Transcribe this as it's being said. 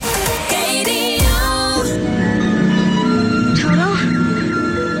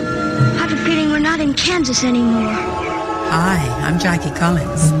in Kansas anymore. Hi, I'm Jackie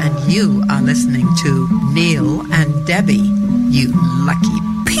Collins, and you are listening to Neil and Debbie, you lucky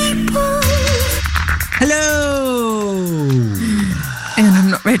people. Hello! Hang on,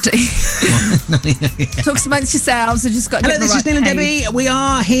 I'm not ready. Talks amongst yourselves. I just got to Hello, this is Neil and Debbie. We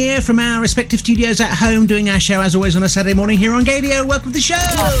are here from our respective studios at home doing our show, as always, on a Saturday morning here on Gaydio. Welcome to the show.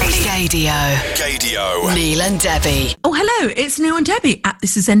 Gaydio. Neil and Debbie. Oh, hello. It's Neil and Debbie at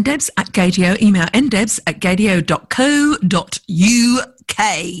This Is NDebs at Gaydio. Email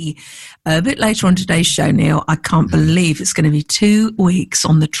ndebs@gaydio.co.uk. A bit later on today's show, Neil, I can't believe it's going to be 2 weeks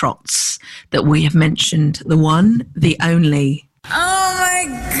on the trots that we have mentioned the one, the only. Oh my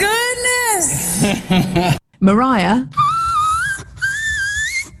goodness! Mariah.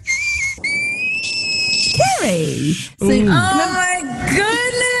 Kerry. So, oh my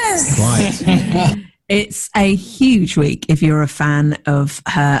goodness! Right. It's a huge week if you're a fan of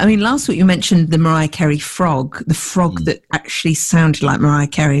her. I mean, last week you mentioned the Mariah Carey frog, the frog that actually sounded like Mariah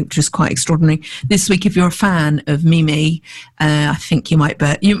Carey, which was quite extraordinary. This week, if you're a fan of Mimi, I think you might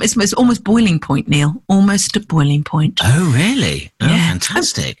it's almost boiling point, Neil. Almost a boiling point. Oh, really? Oh, yeah.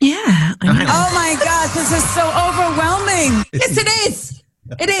 Fantastic. Yeah. I know. Oh my God, this is so overwhelming. Yes, it is.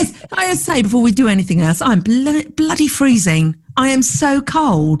 It is. I just say before we do anything else, I'm bloody freezing. I am so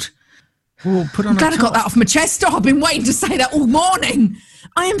cold. Well, put on I'm glad I got that off my chest. Oh, I've been waiting to say that all morning.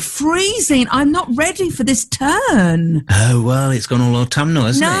 I am freezing. I'm not ready for this turn. Oh, well, it's gone all autumnal,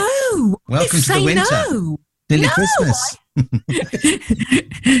 hasn't it? No. Welcome to the winter. No. Nearly No. Christmas.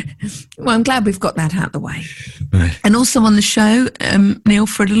 Well, I'm glad we've got that out of the way. Right. And also on the show, Neil,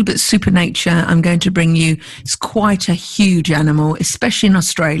 for a little bit of supernature, I'm going to bring you, it's quite a huge animal, especially in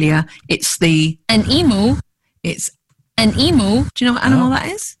Australia. It's an emu. It's an emu. Do you know what animal that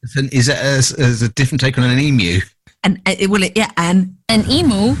is? Is that a different take on an emu? An emu that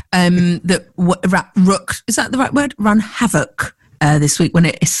is that the right word? Run havoc this week when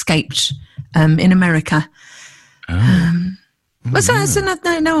it escaped in America. But so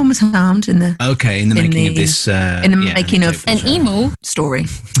no one was harmed in the making of this an emu story.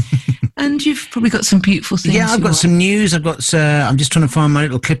 And you've probably got some beautiful things. Yeah, I've got some news. I'm just trying to find my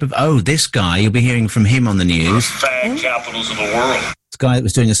little clip of this guy. You'll be hearing from him on the news. Fag capitals of the world. This guy that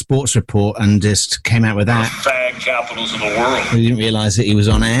was doing a sports report and just came out with that. Fag capitals of the world. We didn't realise that he was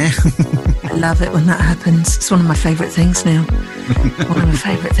on air. I love it when that happens. It's one of my favourite things now. One of my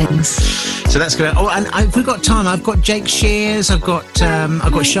favourite things. So that's good. Oh, and if we've got time, I've got Jake Shears. I've got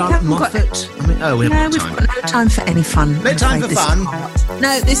Charlotte Moffat. We've got no time for any fun. No time for fun.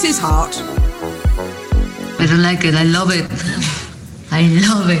 No, this is heart. I don't like it. I love it. I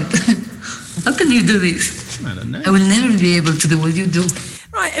love it. How can you do this? I don't know. I will never be able to do what you do.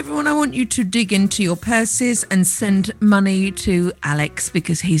 Right, everyone, I want you to dig into your purses and send money to Alex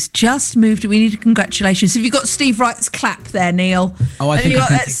because he's just moved. We need congratulations. Have you got Steve Wright's clap there, Neil? Oh, I think you I got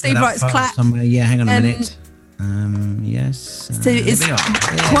can that pick Steve that up Wright's clap? somewhere. Yeah, hang on a minute. Yes. So it's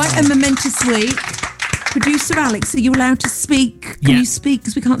quite a momentous week. Producer Alex, are you allowed to speak? Can you speak?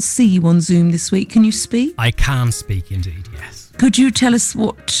 Because we can't see you on Zoom this week. Can you speak? I can speak indeed, yes. Could you tell us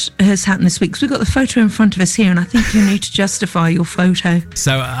what has happened this week? Because we've got the photo in front of us here, and I think you need to justify your photo.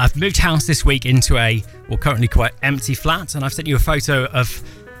 So I've moved house this week into currently quite empty flat, and I've sent you a photo of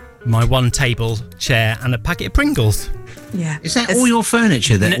my one table, chair, and a packet of Pringles. Yeah. Is that all your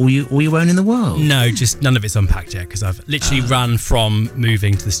furniture that all you own in the world? No, just none of it's unpacked yet, because I've literally run from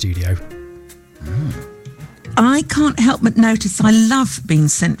moving to the studio. I can't help but notice I love being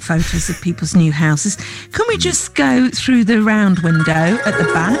sent photos of people's new houses. Can we just go through the round window at the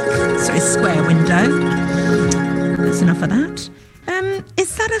back? Sorry, square window. That's enough of that.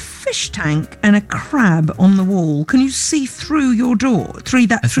 Is that a fish tank and a crab on the wall? Can you see through your door, through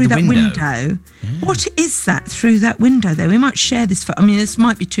that window? Yeah. What is that through that window, though? We might share this photo. I mean, this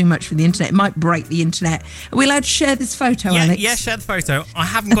might be too much for the internet. It might break the internet. Are we allowed to share this photo, Alex? Yeah, share the photo. I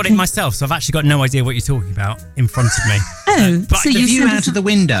haven't got it myself, so I've actually got no idea what you're talking about in front of me. Oh, so you view out of the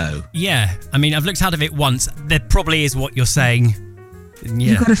window? Yeah. I mean, I've looked out of it once. There probably is what you're saying. Yeah.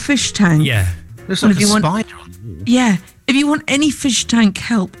 You've got a fish tank? Yeah. Looks like a spider on the wall. Yeah. If you want any fish tank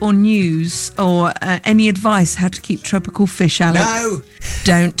help or news or any advice how to keep tropical fish, Alex,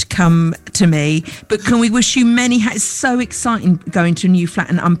 don't come to me. But can we wish you many... It's so exciting going to a new flat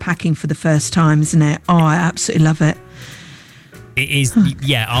and unpacking for the first time, isn't it? Oh, I absolutely love it. It is,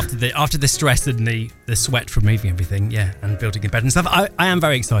 after the stress and the sweat from moving everything, and building a bed and stuff, I am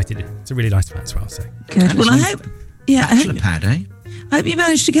very excited. It's a really nice flat as well. So good. Well, I hope... Yeah, bachelor pad, eh? I hope you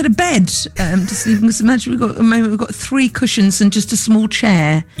managed to get a bed to sleep. Because imagine we've got 3 cushions and just a small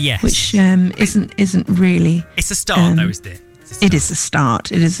chair. Yes. Which isn't really. It's a start, though, isn't it? It is a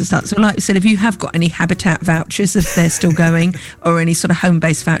start. It is a start. So like I said, if you have got any Habitat vouchers, if they're still going, or any sort of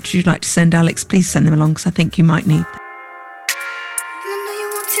home-based vouchers you'd like to send Alex, please send them along, because I think you might need them.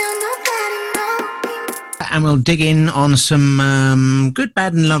 And we'll dig in on some good,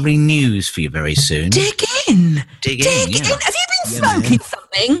 bad and lovely news for you very soon. Dig in. Dig in. Have you been smoking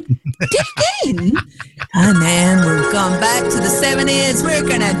something? Dig in. Oh man, we've gone back to the 70s. We're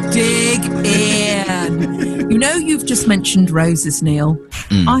going to dig in. You know, you've just mentioned roses, Neil.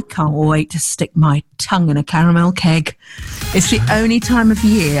 I can't wait to stick my tongue in a caramel keg. It's the only time of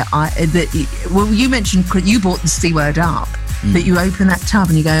year you mentioned, you brought the C word up. That you open that tub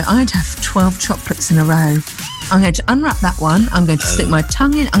and you go, I'd have 12 chocolates in a row. I'm going to unwrap that one. I'm going to stick my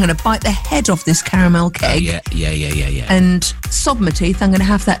tongue in. I'm going to bite the head off this caramel keg. Yeah. And sob my teeth. I'm going to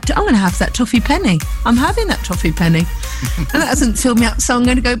have that toffee penny. I'm having that toffee penny. And that hasn't filled me up, so I'm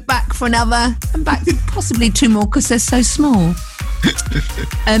going to go back for another. And back possibly 2 more because they're so small.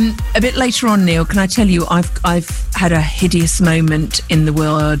 A bit later on, Neil, can I tell you, I've had a hideous moment in the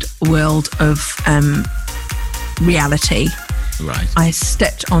world of reality. Right. I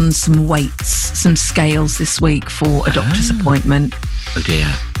stepped on some weights, some scales this week for a doctor's appointment. Oh dear.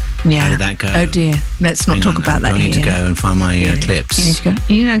 Yeah. How did that go? Oh dear. Let's not talk about that I need to go and find my clips.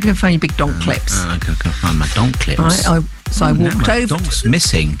 You need to go find your big donk clips. I can go find my donk clips. I walked over. Donk's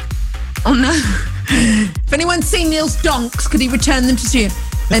missing. Oh no. If anyone's seen Neil's donks, could he return them to you?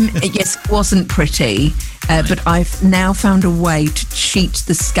 Yes, it wasn't pretty. But I've now found a way to cheat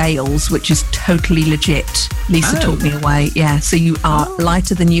the scales, which is totally legit. Lisa taught me a way. Yeah, so you are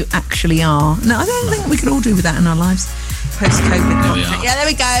lighter than you actually are. No, I don't think we could all do with that in our lives. Post-COVID. There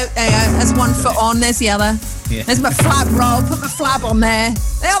we go. There's one foot on. There's the other. Yeah. There's my flab roll. Put my flab on there.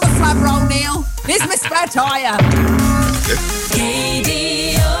 There's the flab roll, Neil. Here's my spare tyre.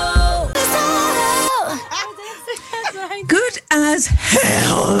 Good as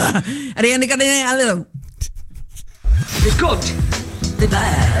hell. And he only got in a little. The good, the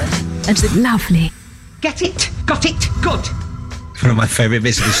bad, and the lovely. Get it? Got it? Good. One of my favourite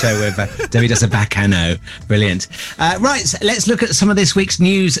bits of the show where Debbie does a baccano. Brilliant. Right, so let's look at some of this week's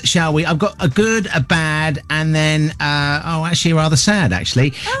news, shall we? I've got a good, a bad, and then, actually rather sad,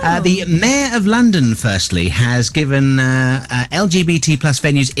 actually. The Mayor of London, firstly, has given LGBT plus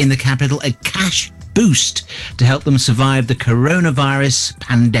venues in the capital a cash boost to help them survive the coronavirus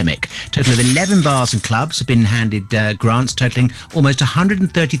pandemic. A total of 11 bars and clubs have been handed grants totaling almost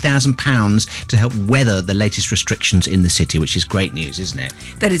 £130,000 to help weather the latest restrictions in the city, which is great news, isn't it?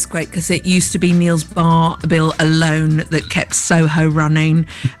 That is great, because it used to be Neil's bar bill alone that kept Soho running.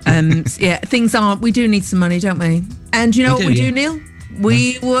 We do need some money, don't we? And you know what we do, Neil?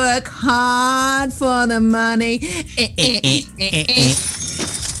 We work hard for the money.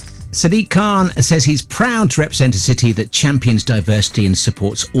 Sadiq Khan says he's proud to represent a city that champions diversity and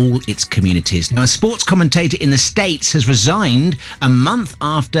supports all its communities. Now, a sports commentator in the States has resigned a month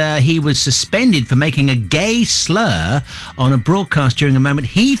after he was suspended for making a gay slur on a broadcast during a moment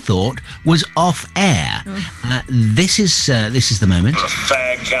he thought was off air. This is the moment. The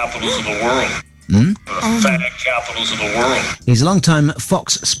fag capitals of the world. Fag capitals of the world. He's a long-time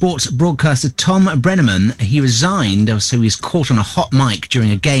Fox Sports broadcaster, Tom Brenneman. He resigned, so he was caught on a hot mic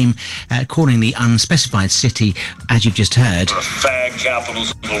during a game calling the unspecified city, as you've just heard. The fag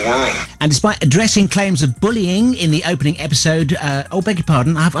capitals of the world. And despite addressing claims of bullying in the opening episode, beg your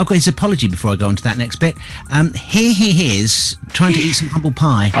pardon, I've got his apology before I go on to that next bit. Here he is, trying to eat some humble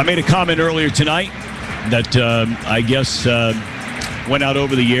pie. I made a comment earlier tonight that I guess went out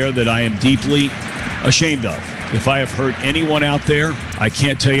over the air that I am deeply ashamed of. If I have hurt anyone out there, I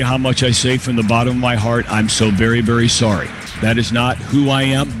can't tell you how much I say from the bottom of my heart. I'm so very, very sorry. That is not who I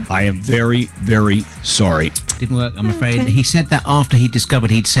am. I am very, very sorry. Didn't work, I'm afraid. He said that after he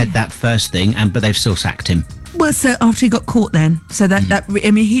discovered he'd said that first thing, but they've still sacked him. Well, so after he got caught then. So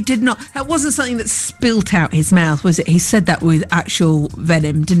he did not, that wasn't something that spilt out his mouth, was it? He said that with actual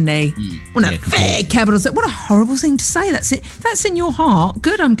venom, didn't he? Fag capitals. What a horrible thing to say. That's it. That's in your heart.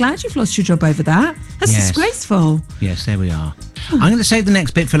 Good, I'm glad you've lost your job over that. That's disgraceful. Yes, there we are. I'm going to save the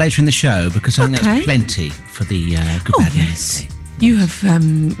next bit for later in the show, because I think that's plenty for the good bad news. You have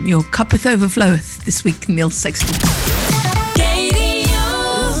your cuppeth overfloweth this week, Neil Sexton.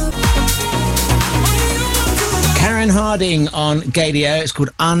 Karen Harding on Gadio. It's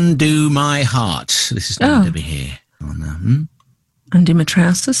called Undo My Heart. This is going to be here. Undo My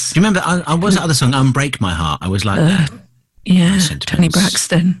Trousers. Do you remember, I was that other song, Unbreak My Heart? I was like... Tony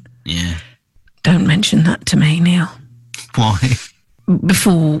Braxton. Yeah. Don't mention that to me, Neil. Why?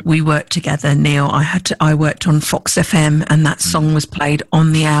 Before we worked together, Neil, I worked on Fox FM, and that song was played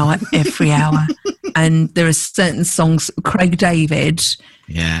on the hour, every hour. and there are certain songs. Craig David,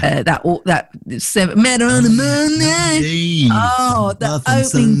 Yeah. that Met on the Monday. Oh,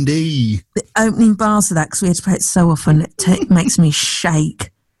 the opening bars of that, because we had to play it so often, it makes me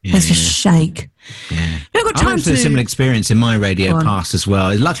shake. Makes me shake. Yeah. I've got I time went through a to. similar experience in my radio past as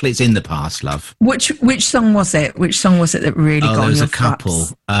well. Luckily, it's in the past, love. Which song was it? Which song was it that really got there on was your a couple.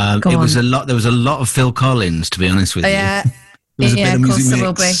 fucks? It was a lot. There was a lot of Phil Collins, to be honest with you. Yeah. There was a bit of course music there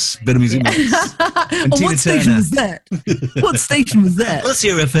will mix. Bit of music mix. And Tina what station Turner. was that? What station was that?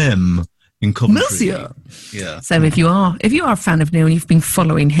 Monsieur FM in Coventry. Monsieur. Yeah. So if you are a fan of Neil and you've been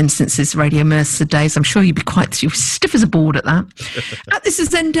following him since his Radio Mercer days, I'm sure you'd be quite stiff as a board at that. This is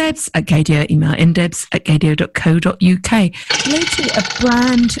ndebs at Gadio. Email ndebs@gadio.co.uk. Hello to a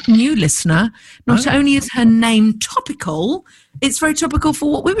brand new listener. Not only is her name topical, it's very topical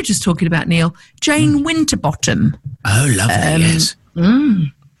for what we were just talking about, Neil. Jane Winterbottom. Oh, lovely, yes.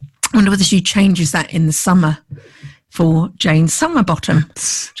 I wonder whether she changes that in the summer for Jane Summerbottom,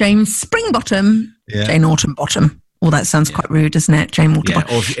 Jane Springbottom, Jane Autumnbottom. All that sounds quite rude, doesn't it? Jane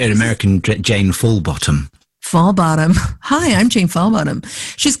Waterbottom. Yeah, or an American Jane Fullbottom. Fallbottom. Hi, I'm Jane Fallbottom.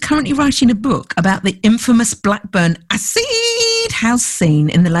 She's currently writing a book about the infamous Blackburn acid house scene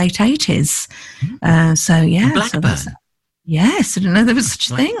in the late 80s. Blackburn? Yes, I didn't know there was such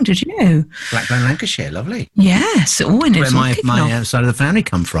a thing, did you? Blackburn, Lancashire, lovely. Yes, all in it. Where my side of the family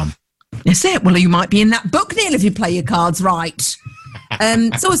come from. Is it? Well, you might be in that book, Neil, if you play your cards right.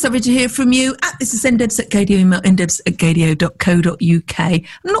 It's always lovely to hear from you. This is ndebs at Gadio, email ndebs@gadio.co.uk. I'm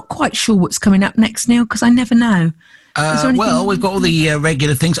not quite sure what's coming up next, Neil, because I never know. Well, we've got all the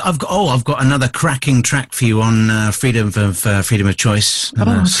regular things. I've got another cracking track for you on freedom of choice.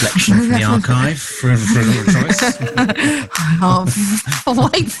 Selection from the archive. Freedom of choice. I'll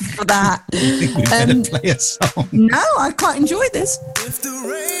wait for that. We better play a song. No, I quite enjoy this. If the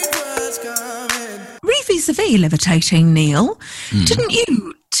rain was coming. Vis-a-vis levitating, Neil. Didn't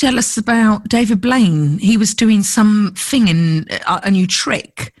you tell us about David Blaine? He was doing something in a new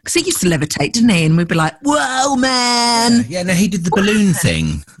trick. Because he used to levitate, didn't he? And we'd be like, whoa, man. Yeah, no, he did the balloon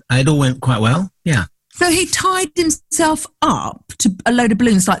thing. It all went quite well. Yeah. So he tied himself up to a load of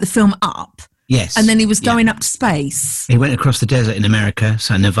balloons like the film Up. Yes. And then he was going up to space. He went across the desert in America,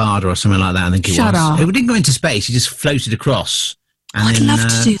 so Nevada or something like that, I think it was. Shut up. He didn't go into space, he just floated across. And I'd then love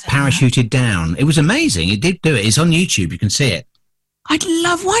to do that. parachuted down. It was amazing. It did do it. It's on YouTube. You can see it. Why didn't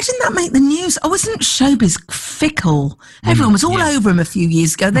that make the news? I wasn't showbiz fickle. Everyone was all over him a few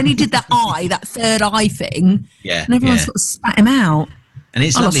years ago. Then he did that third eye thing. Yeah. And everyone sort of spat him out. And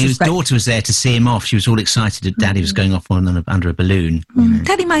it's lovely. His daughter was there to see him off. She was all excited that Daddy was going off under a balloon.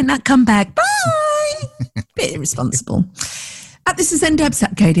 Daddy might not come back. Bye. Bit irresponsible. This is ndebs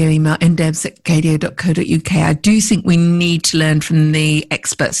at Gadio, email ndebs@gadio.co.uk. I do think we need to learn from the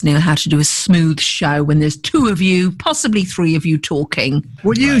experts, Neil, how to do a smooth show when there's two of you, possibly three of you talking.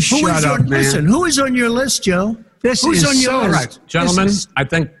 Will you shut up, man? Listen, who is on your list, Joe? Who's on your list? Right, gentlemen, I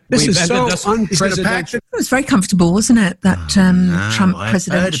think this we've is ended so this unprecedented. It was very comfortable, wasn't it? That Trump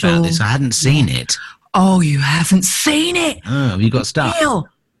presidential. I heard about this. I hadn't seen it. Oh, you haven't seen it? Oh, have you got stuff? Neil.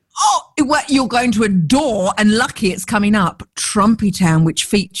 You're going to adore, and lucky it's coming up, Trumpy Town, which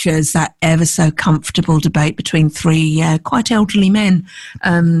features that ever so comfortable debate between three quite elderly men.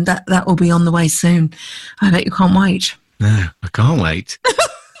 That will be on the way soon. I bet you can't wait. No, I can't wait.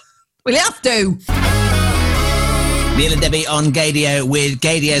 We'll have to. Neil and Debbie on Gadio with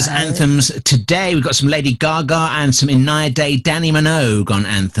Gadio's anthems. Today we've got some Lady Gaga and some Inaya Day, Danny Minogue on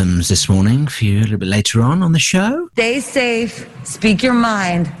anthems this morning for you a little bit later on the show. Stay safe, speak your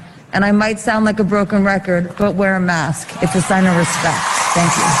mind, and I might sound like a broken record, but wear a mask. It's a sign of respect.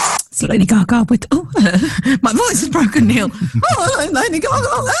 Thank you. It's Lady Gaga with, my voice is broken, Neil. Lady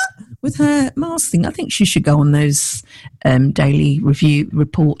Gaga with her mask thing. I think she should go on those daily review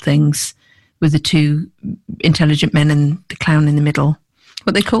report things with the two intelligent men and the clown in the middle.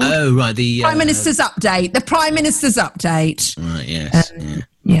 What they called? Oh, right. The Prime Minister's Update. The Prime Minister's Update. Right, yes.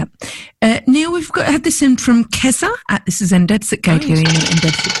 Yeah. Neil, we've had this in from Keza at this is ndebs at Gadio,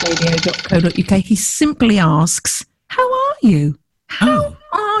 ndebs@gadio.co.uk. He simply asks, how are you? How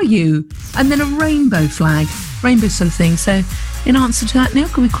are you? And then a rainbow flag, rainbow sort of thing. So in answer to that, Neil,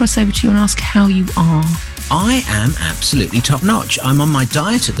 can we cross over to you and ask how you are? I am absolutely top notch. I'm on my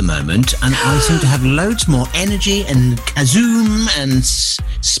diet at the moment and I seem to have loads more energy and kazoom and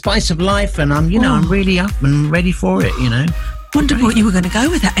spice of life, and I'm really up and ready for it, Wondered what you were going to go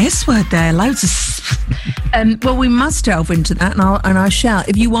with that S word there. Loads of Well, we must delve into that, and I shall.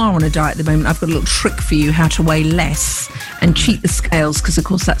 If you are on a diet at the moment, I've got a little trick for you how to weigh less and cheat the scales, because, of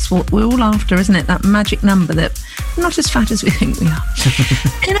course, that's what we're all after, isn't it? That magic number that we're not as fat as we think we are.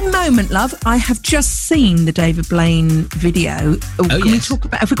 In a moment, love, I have just seen the David Blaine video. Can we talk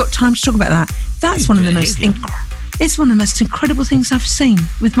about? Have we got time to talk about that? That's one of the most. It's one of the most incredible things I've seen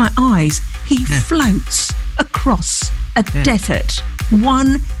with my eyes. He floats across a desert,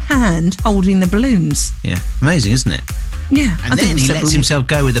 one hand holding the balloons. Yeah, amazing, isn't it? Yeah. And then he lets himself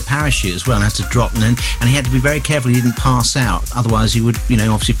go with the parachute as well and has to drop, and he had to be very careful he didn't pass out, otherwise he would,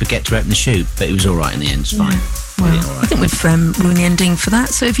 obviously forget to open the chute, but he was all right in the end, it's fine. Well, I think we've ruined the ending for that.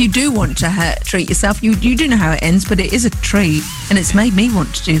 So if you do want to treat yourself, you do know how it ends, but it is a treat, and it's made me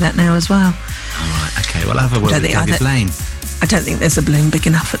want to do that now as well. All right, okay, well, I'll have a word with David Blaine. I don't think there's a balloon big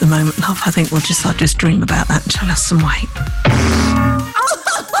enough at the moment, love. I think I'll just dream about that until I lost some weight.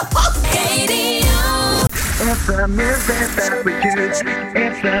 It's the music that we choose.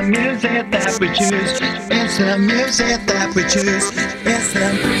 It's the music that we choose. It's the music that we choose. It's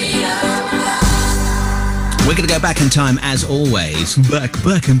the We're going to go back in time, as always.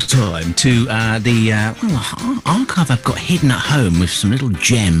 Back in time to the archive I've got hidden at home with some little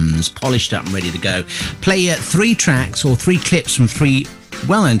gems polished up and ready to go. Play 3 tracks or 3 clips from 3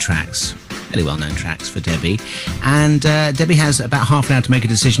 well-known tracks. Fairly well-known tracks for Debbie. And Debbie has about half an hour to make a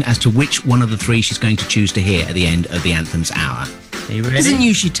decision as to which one of the 3 she's going to choose to hear at the end of the Anthems hour. Are you ready? Doesn't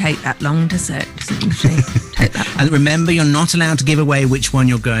usually take that long, does it? Doesn't usually take that long. And remember, you're not allowed to give away which one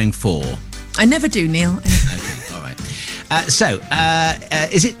you're going for. I never do, Neil. Okay, all right. So,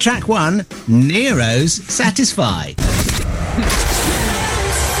 is it track 1, Nero's Satisfy?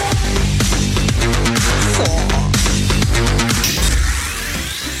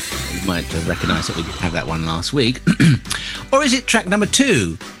 You might recognise that we did have that one last week. Or is it track number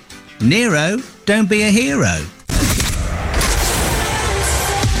 2, Nero, Don't Be a Hero?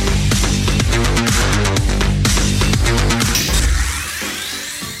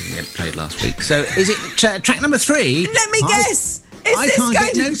 Played last week. So is it track number 3? Let me guess. I can't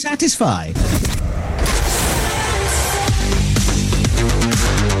get no Satisfy.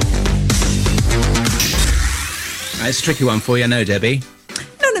 It's a tricky one for you, I know, Debbie.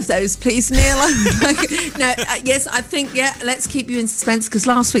 None of those, please, Neil. Yes, I think, let's keep you in suspense, because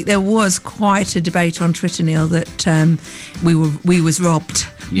last week there was quite a debate on Twitter, Neil, that we was robbed.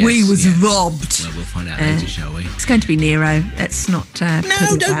 Yes, robbed. Well, we'll find out later, shall we? It's going to be Nero. Let's not... no,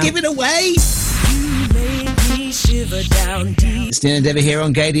 don't give it away. It's Neil and Debbie here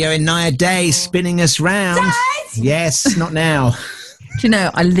on Gadio in Naya Day, spinning us round. Dad! Yes, not now. Do you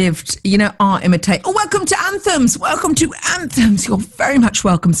know, I lived, art imitate. Oh, welcome to Anthems. Welcome to Anthems. You're very much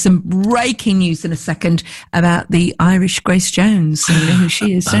welcome. Some breaking news in a second about the Irish Grace Jones. You know who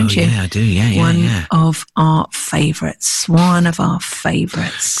she is, don't you? Yeah, I do. Yeah. One of our favourites. One of our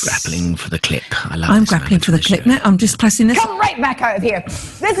favourites. Grappling for the clip. I'm grappling for the clip. No, I'm just pressing this. Come right back out of here.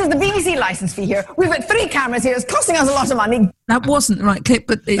 This is the BBC licence fee here. We've got 3 cameras here. It's costing us a lot of money. That wasn't the right clip,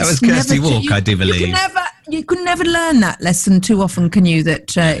 but it's that was Kirsty Walk, I do believe. You could never learn that lesson too often, can you,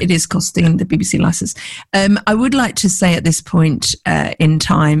 that it is costing the BBC licence. I would like to say at this point in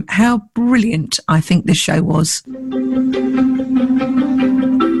time how brilliant I think this show was.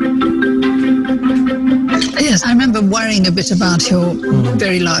 Yes, I remember worrying a bit about your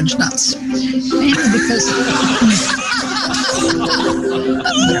very large nuts. Mainly because...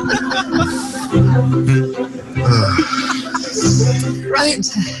 Right.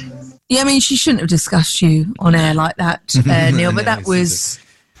 Yeah, I mean, she shouldn't have discussed you on air like that, Neil, but that was...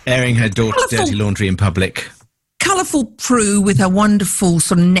 Airing her daughter's dirty laundry in public. Colourful Prue with her wonderful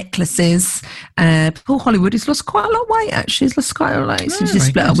sort of necklaces. Paul Hollywood has lost quite a lot of weight, actually. He's lost quite a lot of weight since he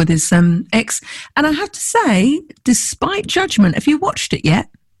split up with his ex. And I have to say, despite judgment, have you watched it yet?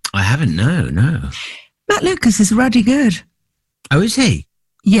 I haven't, no. Matt Lucas is ruddy good. Oh, is he?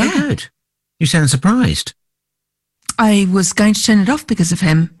 Yeah. Oh, good. You sound surprised. I was going to turn it off because of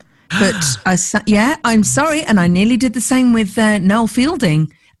him. But I'm sorry, and I nearly did the same with Noel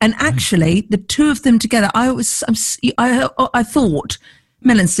Fielding. And actually, the two of them together, I thought,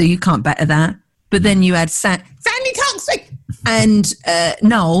 Mel and Sue, you can't better that. But then you had Sandy Toxic and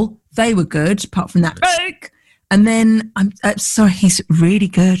Noel. They were good, apart from that. And then I'm sorry, he's really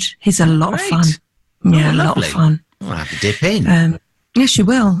good. He's a lot of fun. Yeah, a lot of fun. I'll have to dip in. Yes, you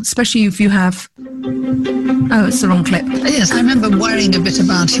will, especially if you have... Oh, it's the wrong clip. Yes, I remember worrying a bit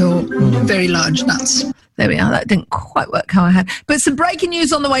about your very large nuts. There we are. That didn't quite work how I had. But some breaking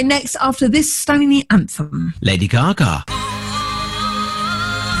news on the way next after this stunning anthem. Lady Gaga.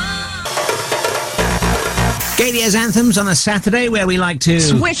 Gaydios Anthems on a Saturday, where we like to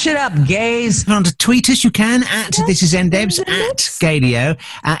Switch it up, gays. If you want to tweet us, you can at This Is NDebs at Gaydio.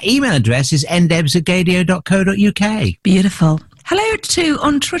 Our email address is ndebs@gaydio.co.uk. Beautiful. Hello to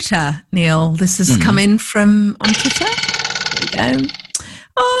on Twitter, Neil. This has come in from on Twitter. There we go.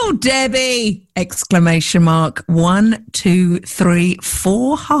 Oh, Debbie! Exclamation mark. 1, 2, 3,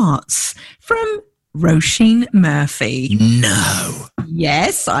 4 hearts from Roisin Murphy. No.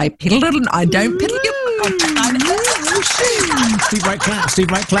 Yes, I piddle. I don't piddle you. Steve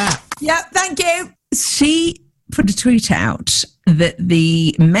Wright clap. Yeah, thank you. She put a tweet out that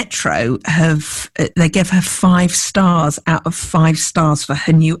the Metro they gave her 5 stars out of 5 stars for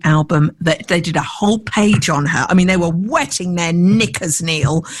her new album. That they did a whole page on her. I mean, they were wetting their knickers,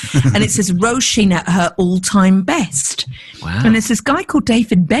 Neil. And it says Roisin at her all-time best. Wow. And there's this guy called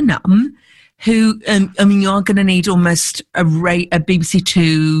David Benham, who, you are going to need almost a BBC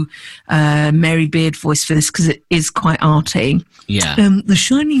Two Mary Beard voice for this, because it is quite arty. Yeah. The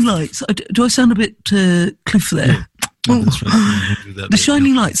shining lights. Do I sound a bit Cliff there? The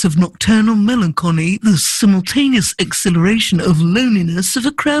shining lights of nocturnal melancholy, the simultaneous exhilaration of loneliness of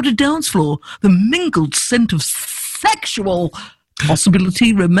a crowded dance floor, the mingled scent of sexual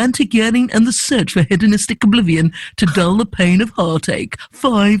possibility, romantic yearning, and the search for hedonistic oblivion to dull the pain of heartache.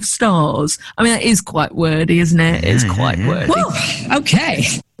 5 stars. I mean, that is quite wordy, isn't it? It's quite wordy. Well, okay.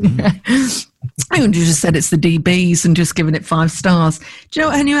 I would have just said it's the DBs and just given it 5 stars. Do you know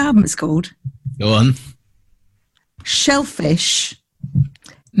what her new album is called? Go on. Shellfish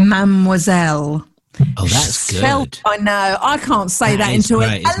Mademoiselle. Oh, that's good. I know. I can't say that is into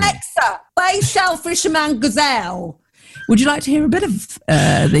great, it. isn't it? Alexa, play Shellfish Mademoiselle. Would you like to hear a bit of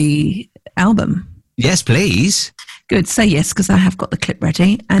the album? Yes, please. Good. Say yes, because I have got the clip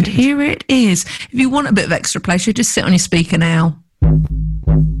ready. And here it is. If you want a bit of extra pleasure, just sit on your speaker now.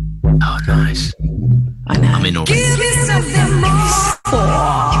 Oh, nice. I know. I'm in already. Give me something more.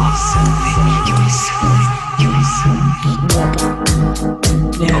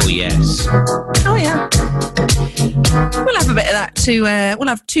 Oh, yes. Oh, yeah. We'll have a bit of that too. We'll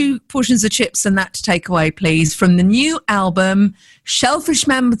have 2 portions of chips and that to take away, please, from the new album, Shellfish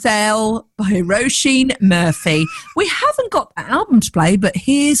Mademoiselle by Roisin Murphy. We haven't got that album to play, but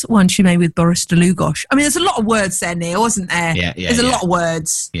here's one she made with Boris Dlugosch. I mean, there's a lot of words there, Neil, wasn't there? Yeah. There's a lot of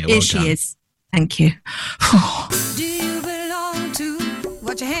words. Yeah, Here well she done. is. Thank you. Do you belong to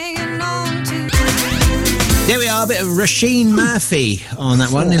what you're hanging on to? There we are, a bit of Roisin Murphy on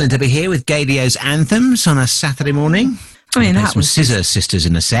that one. Neil and Debbie here with Gaydios Anthems on a Saturday morning. I mean, Play that some was Scissor Sisters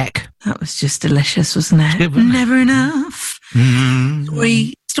in a sec. That was just delicious, wasn't it? Good, wasn't it? Never enough.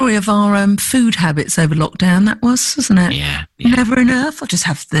 Story of our food habits over lockdown. That wasn't it? Yeah. Never enough. I'll just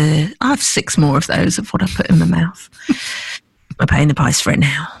have 6 more of those of what I put in my mouth. I'm paying the price for it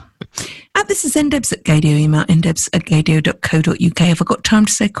now. This is ndebs at Gaydio. Email ndebs@gaydio.co.uk. Have I got time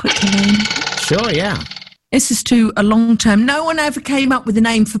to say quickly? Sure, yeah. This is to a long-term. No one ever came up with a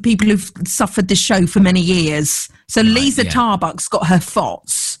name for people who've suffered this show for many years. So Lisa Tarbuck's got her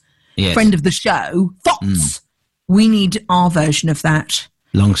FOTS, Yes. friend of the show. FOTS. We need our version of that.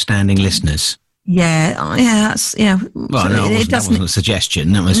 Long-standing listeners. Yeah, that's Well, no, that wasn't a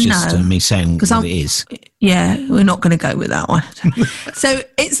suggestion. That was just me saying what it is. Yeah, we're not going to go with that one. So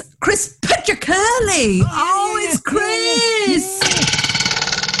it's Chris Petricurley. Oh, it's Chris.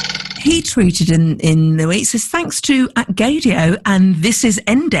 He tweeted in the week, says, thanks to at Gaydio and This Is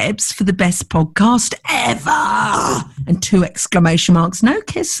NDebs for the best podcast ever. And 2 exclamation marks. No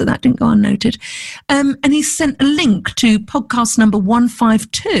kiss, so that didn't go unnoted. And he sent a link to podcast number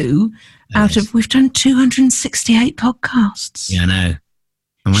 152 out of, we've done 268 podcasts. Yeah, I know.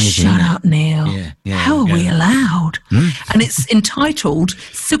 Amazing. Shut up, Neil. Yeah, How are we allowed? And it's entitled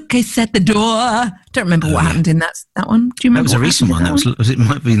Suitcase at the Door. Don't remember what happened in that one. Do you remember? That was a recent one. It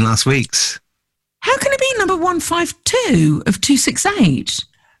might have been last week's. How can it be number 152 of 268?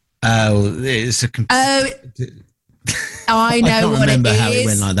 Oh, it's a. I know I can't what remember it is. how it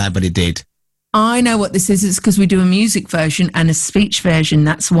went like that, but it did. I know what this is. It's because we do a music version and a speech version.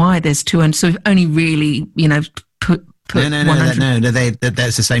 That's why there's 200. So we've only really, put No, 100.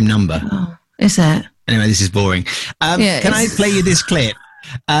 that's the same number. Oh, is it? Anyway, this is boring. Can I play you this clip?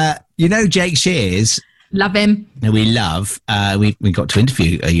 Jake Shears. Love him. We love. We got to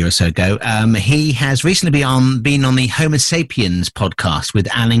interview a year or so ago. He has recently been on the Homo Sapiens podcast with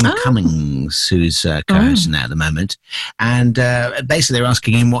Alan Cummings, who's co-hosting that at the moment. And basically, they're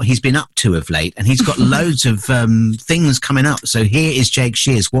asking him what he's been up to of late, and he's got loads of things coming up. So here is Jake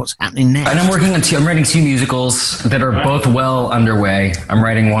Shears. What's happening next? And I'm writing 2 musicals that are both well underway. I'm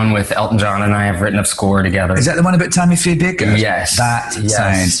writing one with Elton John, and I have written a score together. Is that the one about Tammy Faye Baker? Yes. That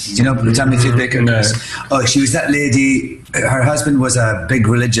sounds. Do you know Tammy Faye Baker? No. Oh, she was that lady. Her husband was a big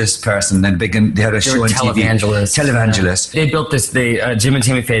religious person and they had a show on TV. Televangelist. They built this. Jim and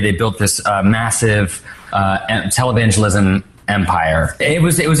Tammy Faye. They built this massive televangelism empire. It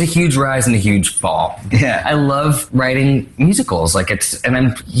was a huge rise and a huge fall. Yeah, I love writing musicals. I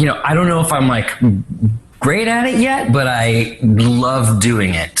don't know if I'm like great at it yet, but I love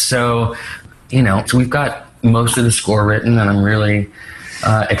doing it. So, so we've got most of the score written, and I'm really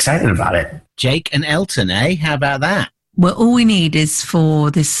excited about it. Jake and Elton, eh? How about that? Well, all we need is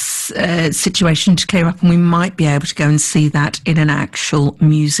for this situation to clear up, and we might be able to go and see that in an actual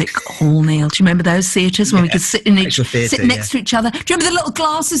music hall, Neil. Do you remember those theatres when we could sit next to each other? Do you remember the little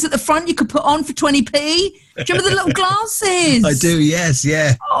glasses at the front you could put on for 20p? Do you remember the little glasses? I do, yes,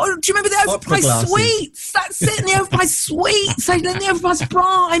 yeah. Oh, do you remember the overpriced sweets? That's it, in the overpriced sweets. So in the overpriced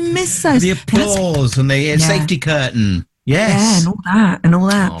bra, I miss those. The applause and the safety curtain. Yes. Yeah, and all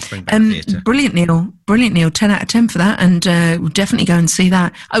that. Brilliant, Neil. 10 out of 10 for that. And we'll definitely go and see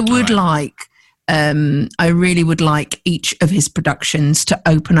that. I really would like each of his productions to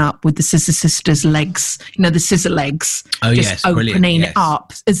open up with the Scissor Sisters' legs, the scissor legs. Oh, just opening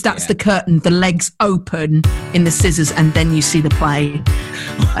up. As that's the curtain, the legs open in the scissors, and then you see the play.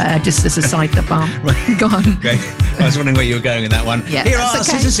 Just as a side the bar. Right. Go on. Okay. I was wondering where you were going in that one. Yeah, Here are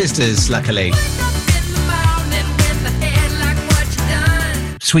Scissor Sisters, luckily.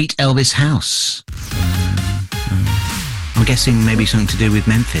 Sweet Elvis House. I'm guessing maybe something to do with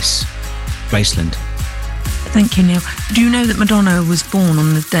Memphis, Graceland. Thank you, Neil. Do you know that Madonna was born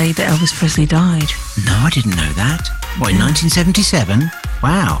on the day that Elvis Presley died? No, I didn't know that. What, in 1977?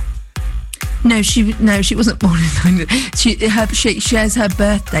 Wow. No, she wasn't born in. She shares her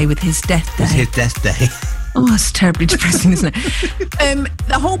birthday with his death day. It's his death day. Oh, that's terribly depressing, isn't it?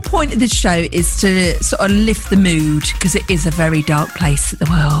 The whole point of this show is to sort of lift the mood, because it is a very dark place at the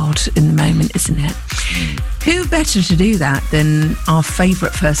world in the moment, isn't it? Who better to do that than our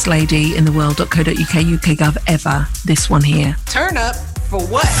favourite First Lady in the world.co.uk, UK Gov ever, this one here. Turn up for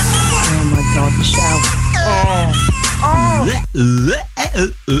what? Oh my God, Michelle.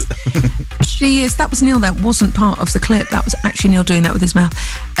 She is. That was Neil. That wasn't part of the clip. That was actually Neil doing that with his mouth.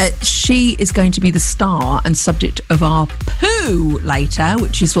 She is going to be the star and subject of our poo later,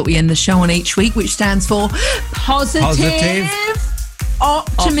 which is what we end the show on each week, which stands for positive.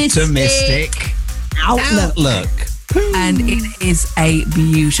 Optimistic outlook. And it is a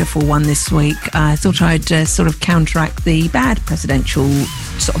beautiful one this week. I thought I'd sort of counteract the bad presidential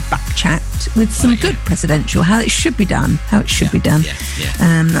sort of back chat with some good presidential, how it should be done.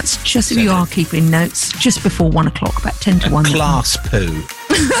 That's just if you are keeping notes, just before 1 o'clock, about 10 to 1. Class poo.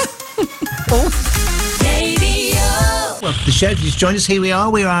 Well, the show just joined us. Here we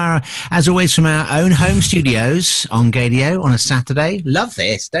are. We are, as always, from our own home studios on Gadio on a Saturday. Love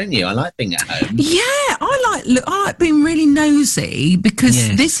this, don't you? I like being at home. Yeah, I like being really nosy,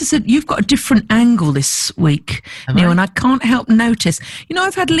 because this is you've got a different angle this week, Neil, and I can't help notice.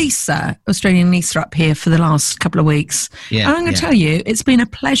 I've had Lisa, Australian Lisa, up here for the last couple of weeks. Yeah, and I'm going to tell you, it's been a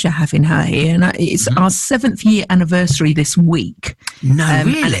pleasure having her here, and it's our 7th year anniversary this week. No,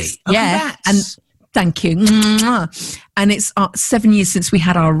 really? And thank you. And it's 7 years since we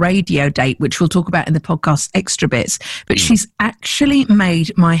had our radio date, which we'll talk about in the podcast extra bits. But she's actually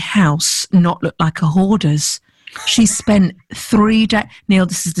made my house not look like a hoarder's. She spent 3 days, Neil,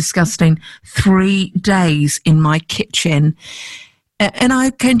 this is disgusting, 3 days in my kitchen. And I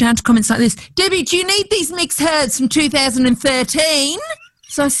came down to comments like this: Debbie, do you need these mixed herbs from 2013?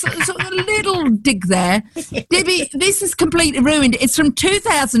 So sort of a little dig there. Debbie, this is completely ruined. It's from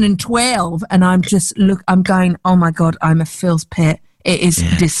 2012. And I'm going, oh my God, I'm a filth pit. It is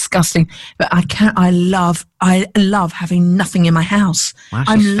disgusting. But I love having nothing in my house. Wow,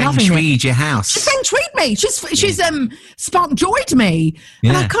 I'm loving it. Your house. She's feng shui'd me. She's sparked joy to me. Yeah.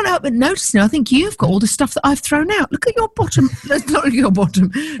 And I can't help but notice now, I think you've got all the stuff that I've thrown out. Look at your bottom. Not look at your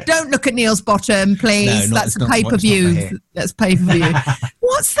bottom. Don't look at Neil's bottom, please. No, that's a pay-per-view. That's pay-per-view.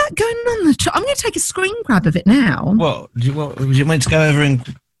 What's that going on? I'm going to take a screen grab of it now. What? Do you want to go over and...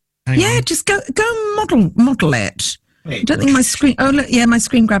 Just go and model it. I don't think my screen... Oh, look, my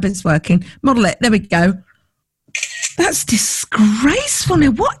screen grab is working. Model it. There we go. That's disgraceful.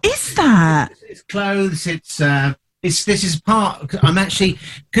 Now, what is that? It's clothes. This is part... I'm actually...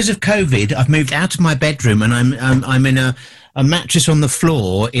 Because of COVID, I've moved out of my bedroom, and I'm in a mattress on the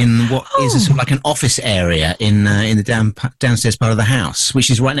floor in what is a sort of like an office area in the downstairs part of the house, which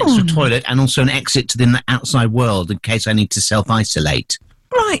is right next to a toilet and also an exit to the outside world in case I need to self-isolate.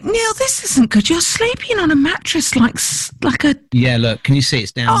 Right, Neil, this isn't good. You're sleeping on a mattress like a... Yeah, look, can you see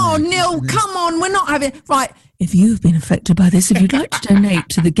it's down Oh, there? Neil, come on, we're not having... Right, if you've been affected by this, if you'd like to donate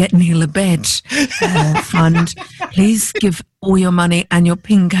to the Get Neil a Bed fund, please give all your money and your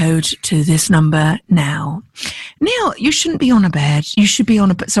PIN code to this number now. Neil, you shouldn't be on a bed. You should be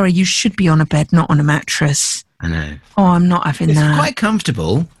on a bed, not on a mattress. I know. Oh, I'm not having that. It's quite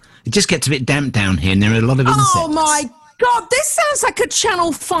comfortable. It just gets a bit damp down here, and there are a lot of insects. Oh my God, this sounds like a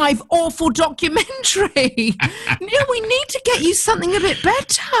Channel 5 awful documentary. Neil, we need to get you something a bit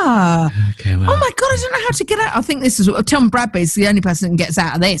better. Okay, well. Oh my God, I don't know how to get out. I think this is Tom Bradby's the only person that gets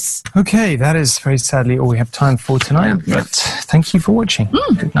out of this. Okay, that is very sadly all we have time for tonight. But thank you for watching.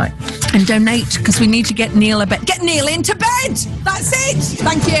 Good night. And donate, because we need to get Neil a bed. Get Neil into bed. That's it.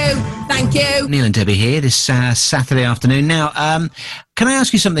 Thank you. Thank you. Neil and Debbie here this Saturday afternoon. Now, can I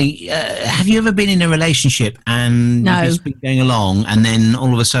ask you something? Have you ever been in a relationship and you've just been going along, and then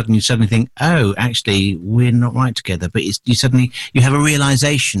all of a sudden you suddenly think, oh, actually, we're not right together, but you have a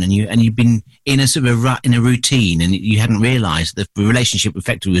realization, and you've been in a sort of a rut, in a routine, and you hadn't realized that the relationship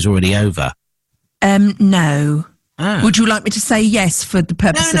effectively was already over? No. Oh. Would you like me to say yes for the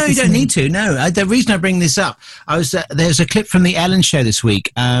purpose of this? No, you don't need to. No, the reason I bring this up, there's a clip from the Ellen Show this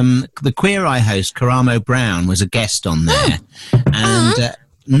week. The Queer Eye host, Karamo Brown, was a guest on there.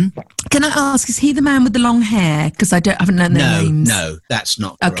 And can I ask, is he the man with the long hair? Because I haven't known their names. No, that's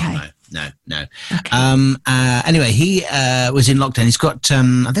not Karamo. Okay. No. Okay. Anyway, he was in lockdown. He's got,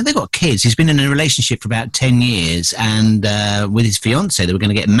 I think they've got kids. He's been in a relationship for about 10 years, and with his fiancée, they were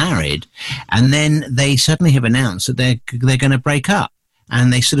going to get married. And then they suddenly have announced that they're going to break up.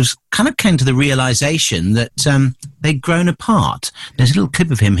 And they sort of kind of came to the realization that they'd grown apart. There's a little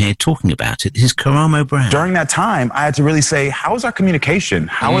clip of him here talking about it. This is Karamo Brown. During that time, I had to really say, how is our communication?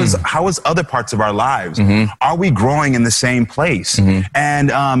 How is other parts of our lives? Are we growing in the same place? And,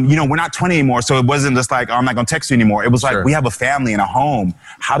 we're not 20 anymore, so it wasn't just like, oh, I'm not going to text you anymore. It was like, we have a family and a home.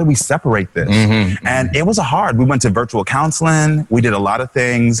 How do we separate this? And it was hard. We went to virtual counseling. We did a lot of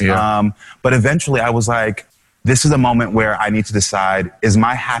things. But eventually I was like, this is a moment where I need to decide, is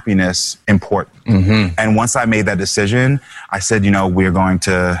my happiness important? And once I made that decision, I said, we're going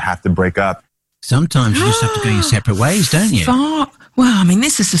to have to break up. Sometimes you just have to go your separate ways, don't you? Well, I mean,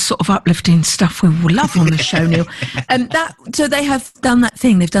 this is the sort of uplifting stuff we will love on the show, Neil. So they have done that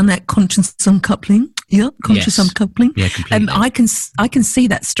thing. They've done that conscious uncoupling. Yeah, conscious uncoupling. Yeah, completely. I can see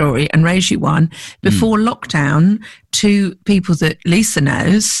that story and raise you one. Before lockdown, two people that Lisa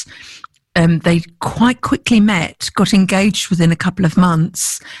knows, they quite quickly met, got engaged within a couple of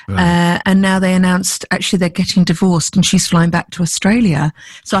months, and now they announced actually they're getting divorced, and she's flying back to Australia.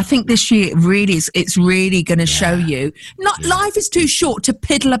 So I think this year it's really going to show you life is too short to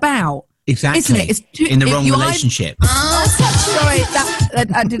piddle about. Exactly. Isn't it? It's in the wrong relationship. Sorry,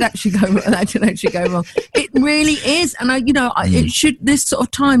 that did actually go wrong. That did actually go wrong. It really is, and it should. This sort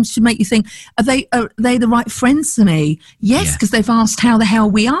of time should make you think: Are they the right friends for me? Yes, because they've asked how the hell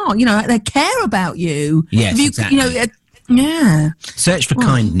we are. They care about you. Yes, exactly. Yeah. Search for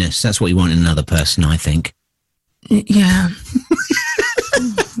kindness. That's what you want in another person, I think. Yeah.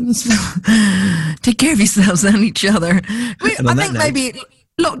 Take care of yourselves and each other. I think maybe.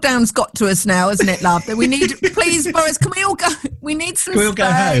 Lockdown's got to us now, isn't it, love? That we need, please, Boris, can we all go? We need some We'll go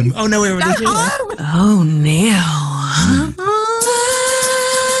home. Oh, no, we're already here. Oh, Neil.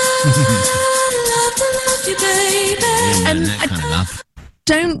 I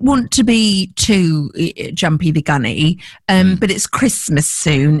don't want to be too jumpy the gunny, but it's Christmas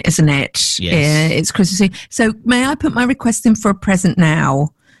soon, isn't it? Yes. It's Christmas soon. So may I put my request in for a present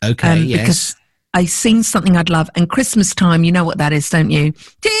now? Okay, yes. Because I've seen something I'd love, and Christmas time, you know what that is, don't you?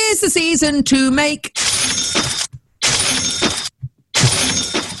 'Tis the season to make.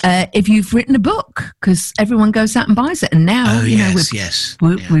 If you've written a book, because everyone goes out and buys it, and now we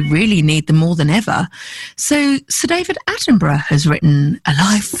really need them more than ever. So Sir David Attenborough has written A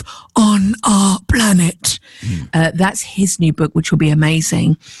Life on Our Planet. That's his new book, which will be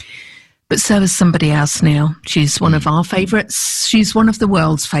amazing. But so is somebody else, Neil. She's one of our favourites. She's one of the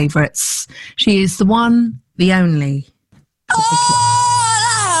world's favourites. She is the one, the only. All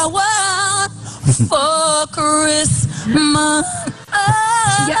I want for Christmas.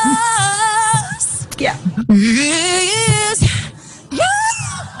 Yeah.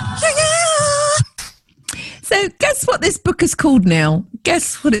 So guess what this book is called, Neil?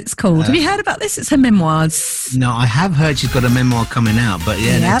 Guess what it's called? Have you heard about this? It's her memoirs. No, I have heard she's got a memoir coming out, but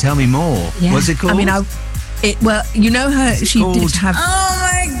no, tell me more. Yeah. What's it called? I mean, you know her. She did have. Oh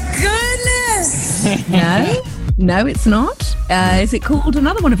my goodness! No, it's not. Is it called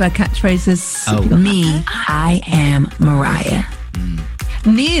another one of her catchphrases? Me, I am Mariah.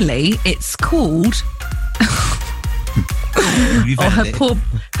 Nearly, it's called.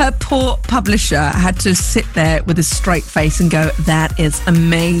 Her poor publisher had to sit there with a straight face and go, that is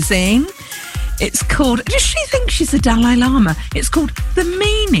amazing. It's called, does she think she's the Dalai Lama? It's called The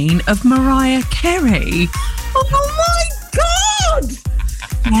Meaning of Mariah Carey. Oh my God!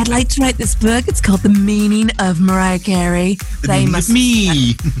 I'd like to write this book. It's called The Meaning of Mariah Carey. They must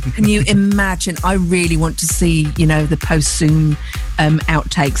me. Can you imagine? I really want to see, the post-Zoom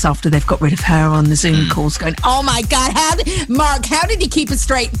outtakes after they've got rid of her on the Zoom calls going, oh my God, how did he keep a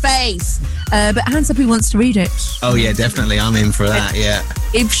straight face? But hands up who wants to read it. Oh yeah, definitely. I'm in for that, yeah.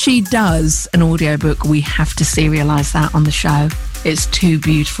 If she does an audiobook, we have to serialise that on the show. It's too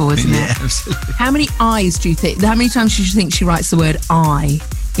beautiful, isn't it? Yeah, absolutely. How many I's do you think? How many times do you think she writes the word I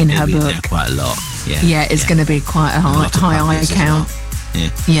in her book? Quite a lot. Yeah. Yeah, it's going to be quite a high I count.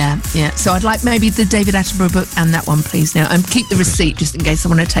 Yeah. Yeah. So I'd like maybe the David Attenborough book and that one, please, now. And keep the receipt just in case I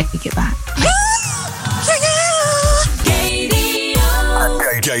want to take it back.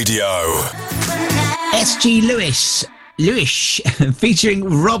 Gadio. SG Lewis, featuring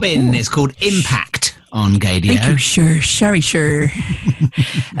Robin. It's called Impact on Gadio. Thank you, sure.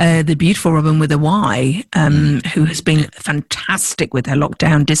 The beautiful Robin with a Y, who has been fantastic with her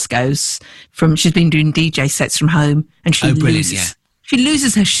lockdown discos. She's been doing DJ sets from home, and she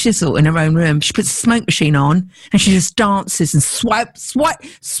loses her shizzle in her own room. She puts a smoke machine on and she just dances and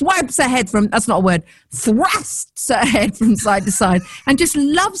swipes her head from, that's not a word, thrusts her head from side to side and just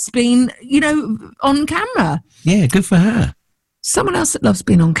loves being, on camera. Yeah, good for her. Someone else that loves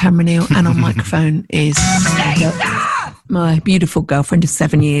being on camera, Neil, and on microphone is my beautiful girlfriend of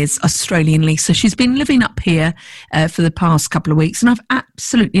 7 years, Australian Lisa. She's been living up here for the past couple of weeks, and I've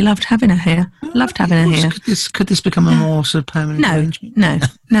absolutely loved having her here. Could this become a more sort of permanent arrangement?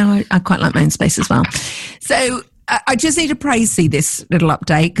 No, I quite like my own space as well. So I just need to praise this little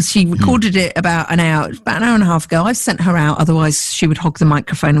update because she recorded it about an hour and a half ago. I've sent her out, otherwise she would hog the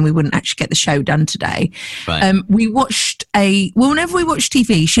microphone and we wouldn't actually get the show done today. Right. We watched whenever we watch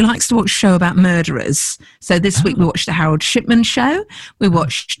TV, she likes to watch a show about murderers. So this week we watched the Harold Shipman show. We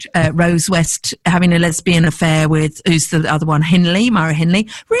watched Rose West having a lesbian affair with, who's the other one, Myra Hindley.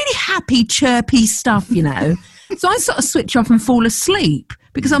 Really happy, chirpy stuff, So I sort of switch off and fall asleep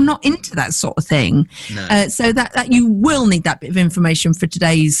because I'm not into that sort of thing. No. So that you will need that bit of information for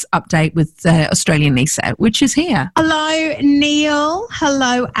today's update with Australian Lisa, which is here. Hello, Neil.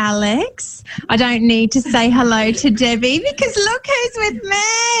 Hello, Alex. I don't need to say hello to Debbie because look who's with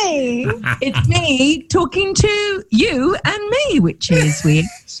me. It's me talking to you and me, which is weird.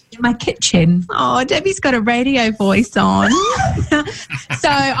 In my kitchen. Oh, Debbie's got a radio voice on. So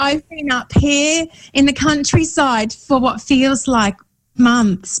I've been up here in the countryside for what feels like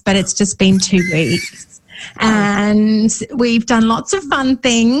months, but it's just been 2 weeks. And we've done lots of fun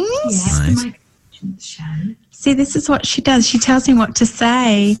things. Yes, nice. See, this is what she does. She tells me what to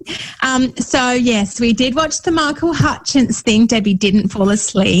say. So, yes, we did watch the Michael Hutchence thing. Debbie didn't fall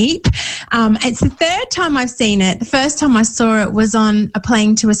asleep. It's the third time I've seen it. The first time I saw it was on a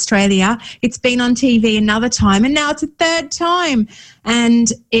plane to Australia. It's been on TV another time, and now it's a third time.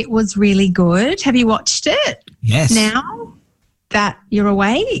 And it was really good. Have you watched it? Yes. Now that you're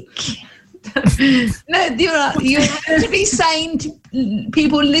awake? No, you have to be saying to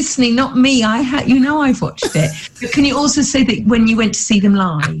people listening, not me. I've watched it. But can you also say that when you went to see them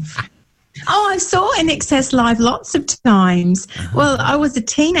live? Oh, I saw INXS live lots of times. Well, I was a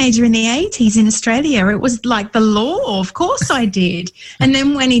teenager in the 80s in Australia. It was like the law. Of course I did. And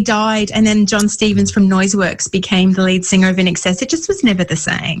then when he died and then John Stevens from Noiseworks became the lead singer of INXS, it just was never the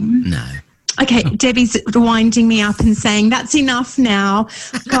same. No. Okay, Debbie's winding me up and saying, that's enough now.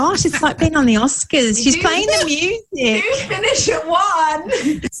 Gosh, it's like being on the Oscars. She's playing the music. You finish at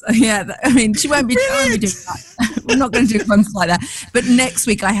 1. So, yeah, I mean, she won't be doing that. We're not going to do ones like that. But next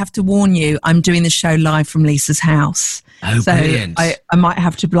week, I have to warn you, I'm doing the show live from Lisa's house. Oh, so brilliant. I might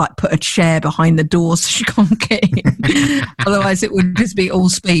have to put a chair behind the door so she can't get in. Otherwise, it would just be all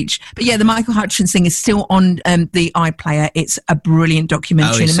speech. But yeah, the Michael Hutchence thing is still on the iPlayer. It's a brilliant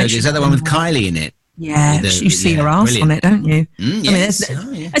documentary. So is that the one with Kylie in it? Yeah, you see her ass on it, don't you? Yes. I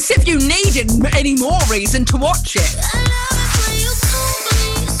mean, as if you needed any more reason to watch it.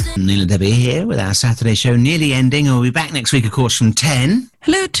 Neil and Debbie here with our Saturday show nearly ending. We'll be back next week, of course, from 10.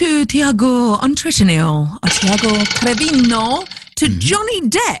 Hello to Tiago on Twitter, Neil. Tiago Trevino to Johnny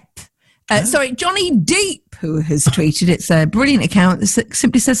Depp. Sorry, Johnny Deep, who has tweeted. It's a brilliant account that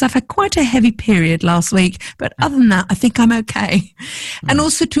simply says, I've had quite a heavy period last week, but other than that, I think I'm okay. And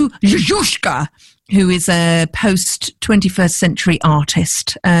also to Zhushka, who is a post-21st century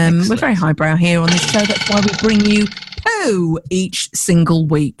artist. We're very highbrow here on this show. That's why we bring you poo each single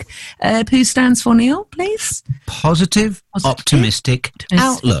week. Poo stands for, Neil, please? Positive, optimistic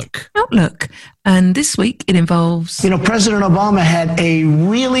outlook. Outlook. And this week it involves... You know, President Obama had a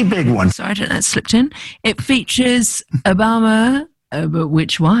really big one. Sorry, I don't know, that slipped in. It features Obama, but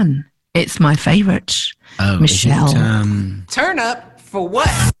which one? It's my favourite. Oh, Michelle. Turn up for what?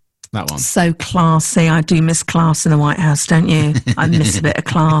 That one. So classy. I do miss class in the White House, don't you? I miss a bit of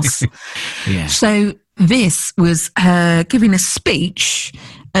class. Yeah. So this was her giving a speech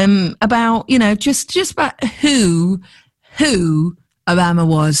about, you know, just about who Obama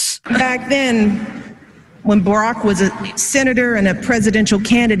was. Back then, when Barack was a senator and a presidential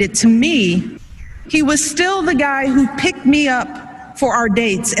candidate, to me, he was still the guy who picked me up for our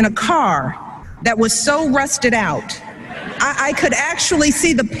dates in a car that was so rusted out. I could actually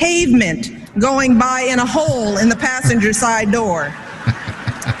see the pavement going by in a hole in the passenger side door.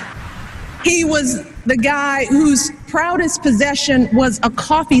 He was the guy whose proudest possession was a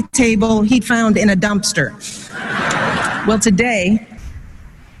coffee table he'd found in a dumpster. Well, today,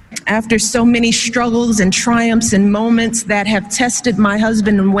 after so many struggles and triumphs and moments that have tested my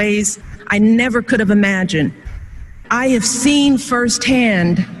husband in ways I never could have imagined, I have seen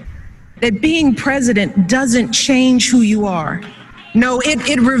firsthand that being president doesn't change who you are. No,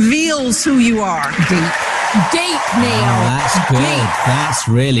 it reveals who you are. Deep, Neil. Oh, that's good. That's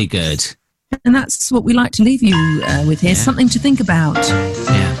really good. And that's what we like to leave you with here. Something to think about.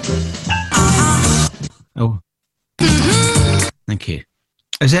 Yeah. Oh. Thank you.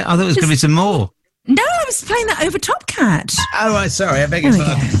 Is it? I thought it was going to be some more. No, I was playing that over Top Cat. Oh, right, sorry. I beg your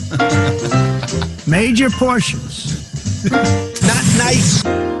pardon. Major portions. Not nice.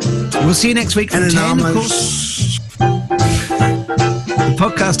 We'll see you next week from 10, of course. The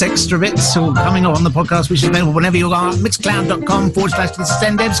podcast extra bits all coming up on the podcast, which is available whenever you are.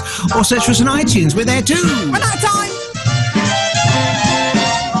 Mixcloud.com/ThisIsDebs or search for us on iTunes. We're there too. We're out of time.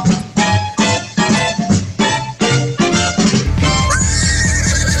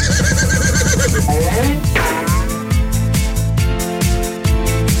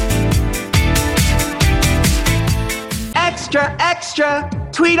 Extra, extra.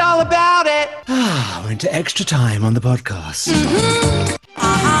 Tweet all about it. We're into extra time on the podcast.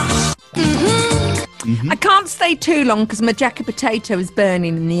 I can't stay too long because my jacket potato is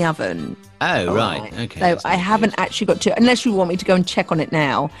burning in the oven. Oh, right. Okay. So I haven't actually got to, unless you want me to go and check on it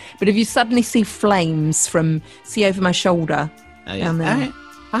now. But if you suddenly see flames see over my shoulder down there.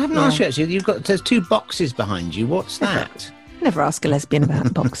 I haven't asked you actually. There's 2 boxes behind you. What's that? Never ask a lesbian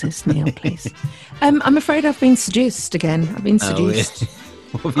about boxes, Neil, please. I'm afraid I've been seduced again. I've been seduced.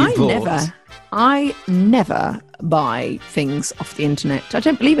 What have you bought? I never buy things off the internet. I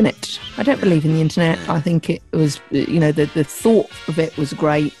don't believe in it. I don't believe in the internet. I think it was, the thought of it was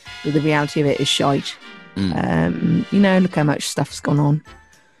great, but the reality of it is shite. Look how much stuff's gone on.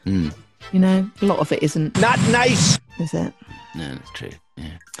 A lot of it isn't. Not nice. Is it? No, that's true.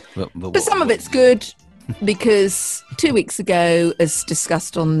 Yeah. But some of it's good. Because 2 weeks ago, as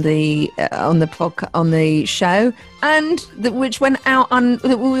discussed on the show, and which went out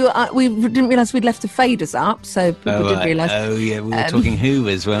we didn't realise we'd left the faders up, so people didn't realise. Oh yeah, we were talking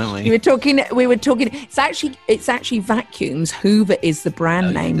Hoovers, weren't we? We were talking. It's actually vacuums. Hoover is the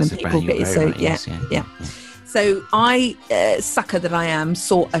brand name, and people get it. So yeah. So I, sucker that I am,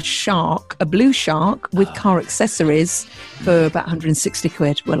 saw a blue shark with car accessories for about 160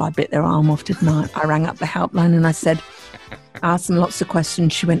 quid. Well, I bit their arm off, didn't I? I rang up the helpline and I asked them lots of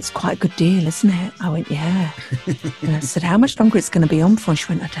questions. She went, it's quite a good deal, isn't it? I went, yeah. And I said, how much longer it's going to be on for? And she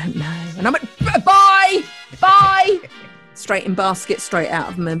went, I don't know. And I went, bye. Straight in basket, straight out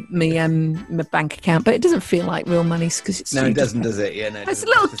of my bank account. But it doesn't feel like real money because it's it doesn't, does it? Yeah, no. It's a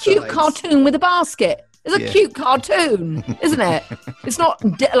little cute cartoon with a basket. It's a cute cartoon, isn't it? It's not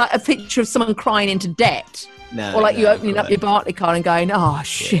like a picture of someone crying into debt. No, or like you opening up your Barclay card and going, oh,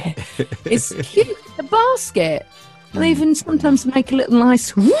 shit. It's cute. The basket. And they even sometimes make a little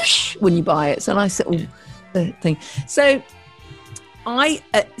nice whoosh when you buy it. It's a nice little thing. So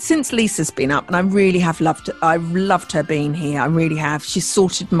since Lisa's been up, and I really have loved her being here. I really have. She's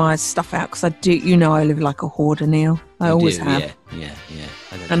sorted my stuff out because I live like a hoarder, Neil. I always have. Yeah.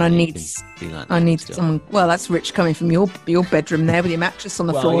 And I need someone. Well, that's rich coming from your bedroom there with your mattress on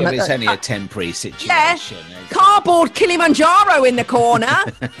the floor. Yeah, it's only a temporary situation. Yeah, cardboard Kilimanjaro in the corner.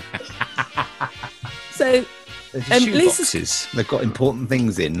 So, boxes. They've got important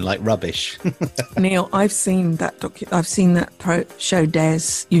things in, like rubbish. Neil, I've seen that I've seen that show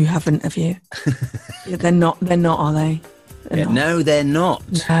Dares. You haven't, have you? They're not, are they? No, they're not.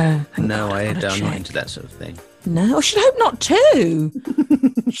 No, I'm not into that sort of thing. No, I should hope not too.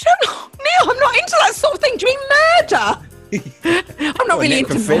 Neil, I'm not into that sort of thing. Do you mean murder? I'm not really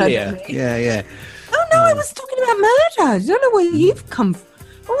into murder. Yeah. Oh no, I was talking about murder. I don't know where you've come from.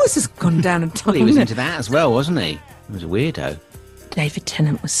 Oh, this has gone down a time. Well, he was into that as well, wasn't he? He was a weirdo. David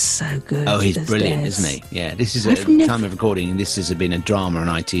Tennant was so good. Oh, he's brilliant, isn't he? Yeah, this is time of recording, and this has been a drama on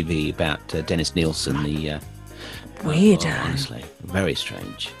ITV about Dennis Nielsen, the weirdo. Honestly, very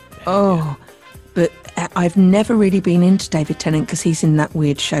strange. But I've never really been into David Tennant because he's in that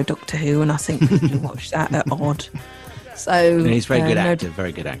weird show Doctor Who, and I think people who watch that are odd. So he's a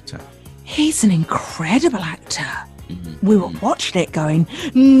very good actor. He's an incredible actor. Mm-hmm. We were watching it going,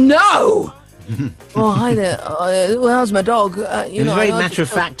 no! Oh, hi there. How's my dog? He was very matter of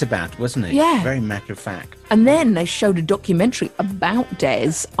fact about it, wasn't he? Yeah. Very matter of fact. And then they showed a documentary about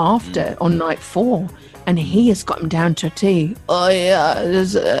Des after on night 4, and he has got him down to a T. Oh, yeah.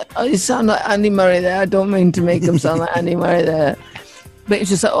 You sound like Andy Murray there. I don't mean to make him sound like Andy Murray there. But it's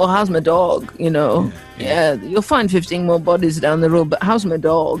just like, oh, how's my dog? You know? Yeah, you'll find 15 more bodies down the road, but how's my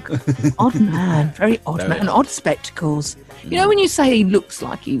dog? Odd man. Very odd man. Odd spectacles. You know when you say he looks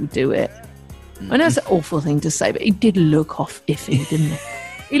like he would do it? I know it's an awful thing to say, but he did look off iffy, didn't he?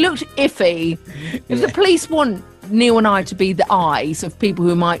 He looked iffy. If the police want Neil and I to be the eyes of people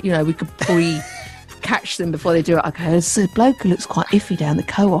who might, you know, we could catch them before they do it. Okay, there's a bloke who looks quite iffy down the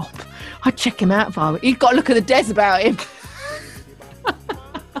Co-op. I'd check him out if I were. You've got to look at the Des about him.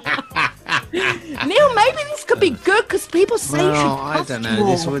 Neil, maybe this could be good because people say you should I don't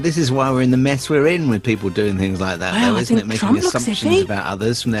know. This is why we're in the mess we're in with people doing things like that, though, isn't it? Making Trump assumptions about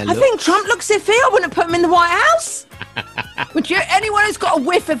others from their looks. I think Trump looks iffy. I wouldn't put him in the White House. Would you? Anyone who's got a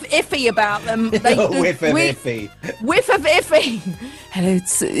whiff of iffy about them? Whiff of iffy. Whiff of iffy. Hello,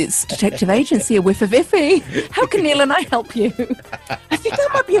 it's Detective Agency, a whiff of iffy. How can Neil and I help you? I think that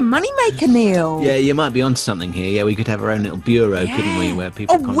might be a moneymaker, Neil. Yeah, you might be onto something here. Yeah, we could have our own little bureau, couldn't we, where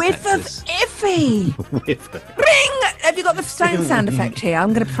people contact whiff of us. Iffy. Ring! Have you got the phone sound effect here?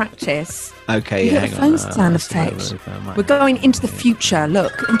 I'm going to practice. Okay, yeah, hang on. The phone sound effect. We're going into the future.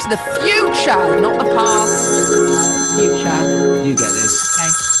 Look, into the future, not the past. Future. You get this. Okay.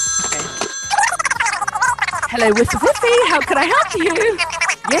 Hello, Whiff of Iffy. How can I help you?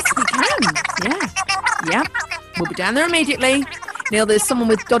 Yes, we can. Yeah. We'll be down there immediately. Neil, there's someone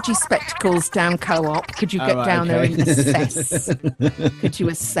with dodgy spectacles down Co-op. Could you get down there and assess? Could you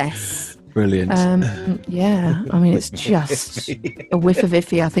assess? Brilliant. Yeah, I mean, it's just a whiff of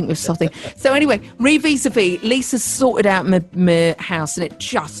iffy, I think, with something. So anyway, vis-a-vis, Lisa's sorted out my house and it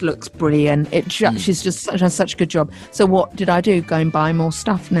just looks brilliant. She's just done such a good job. So what did I do? Go and buy more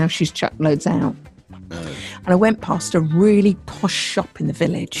stuff. Now she's chucked loads out. And I went past a really posh shop in the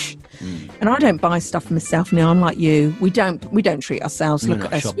village. And I don't buy stuff for myself now. I'm like you. We don't treat ourselves. Look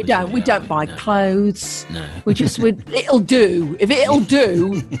at us. We don't buy clothes. No. It'll do. If it'll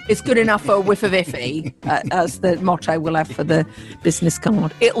do, it's good enough for a whiff of iffy, as the motto we'll have for the business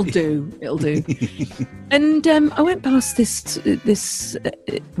card. It'll do. And I went past this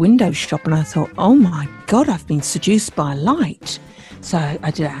window shop and I thought, oh my God, I've been seduced by a light. So I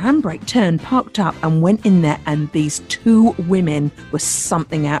did a handbrake turn, parked up and went in there, and these 2 women were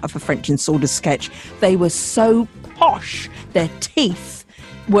something out of a French and Saunders sketch. They were so posh. Their teeth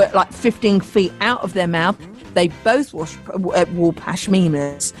were like 15 feet out of their mouth. They both wore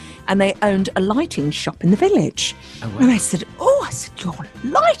pashminas, and they owned a lighting shop in the village. Oh, wow. And I said, your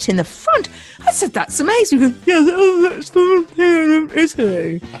light in the front. I said, that's amazing. He goes, yeah, that's from here in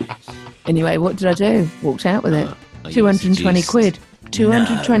Italy. Anyway, what did I do? Walked out with it. 220 quid.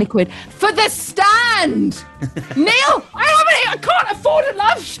 220 quid for the stand. Neil, I can't afford a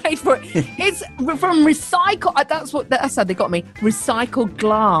lampshade for it. It's from recycled. That's how they got me. Recycled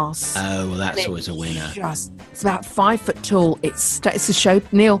glass. Oh, well, that's always a winner. It's about 5 foot tall. It's a show.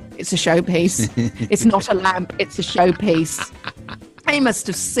 Neil, it's a showpiece. It's not a lamp. It's a showpiece. They must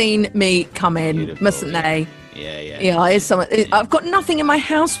have seen me come in, beautiful, mustn't they? Yeah. It's I've got nothing in my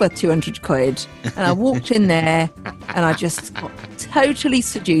house worth 200 quid. And I walked in there and I just got totally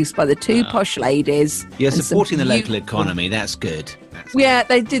seduced by the 2 posh ladies. You're supporting the local economy. That's good. Yeah,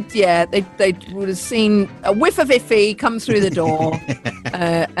 they did. Yeah, they would have seen a whiff of iffy come through the door.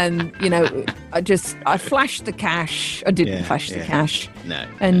 And, you know, I flashed the cash. I didn't flash the cash. No.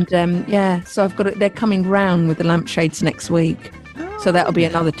 And, so I've got it. They're coming round with the lampshades next week. So that'll be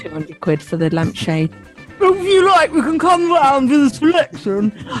another 200 quid for the lampshade. If you like, we can come round to the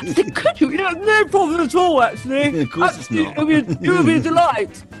selection. I said, could you? No problem at all, actually. Of course it's not. It would be a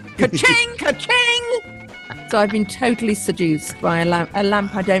delight. Ka-ching, ka-ching. So I've been totally seduced by a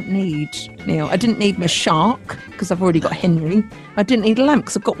lamp I don't need, Neil. I didn't need my shark because I've already got Henry. I didn't need a lamp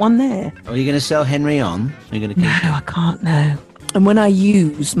because I've got one there. Are you going to sell Henry on? Are you going to? No, I can't. No. And when I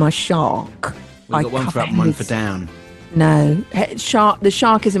use my shark, We've got one for up and one for down. No, the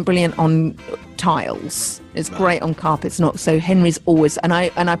shark isn't brilliant on tiles. It's great on carpets, not so. Henry's always, and I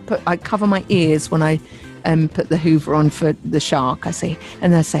cover my ears when I put the Hoover on for the shark. I say,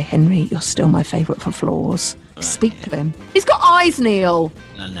 Henry, you're still my favourite for floors. Right, Speak to him. He's got eyes, Neil.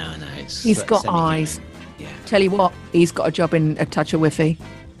 No. He's got eyes. Yeah. Tell you what, he's got a job in A Touch of Whiffy.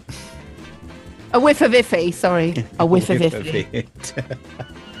 A whiff of iffy, sorry. A whiff of iffy.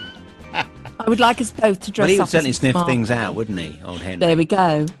 I would like us both to dress up. Well, he would certainly sniff things out, wouldn't he, old Henry? There we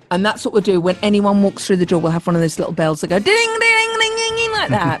go. And that's what we'll do. When anyone walks through the door, we'll have one of those little bells that go ding, ding, ding, ding, ding, like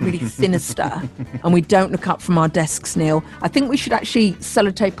that. Really sinister. And we don't look up from our desks, Neil. I think we should actually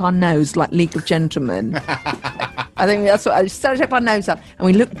sellotape our nose like League of Gentlemen. I think that's what I sellotape our nose up. And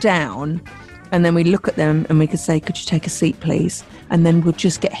we look down, and then we look at them, and we could say, could you take a seat, please? And then we'll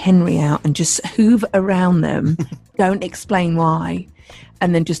just get Henry out and just hoover around them. Don't explain why.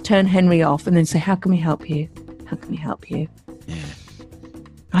 And then just turn Henry off and then say, how can we help you? How can we help you? Yeah.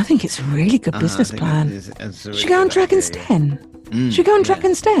 I think it's a really good business plan. Should we go on Dragon's Den? Should we go on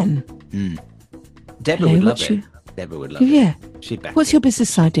Dragon's Den? Deborah would love it. Deborah would love it. Yeah. She'd back What's your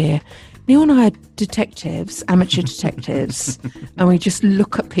business idea? Neil and I are detectives, amateur detectives, and we just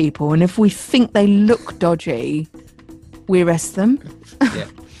look at people, and if we think they look dodgy, we arrest them.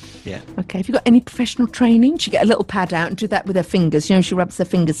 Yeah. Okay, have you got any professional training? She get a little pad out and do that with her fingers. You know, she rubs her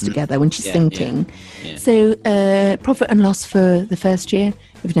fingers together when she's thinking. Yeah. So, profit and loss for the first year.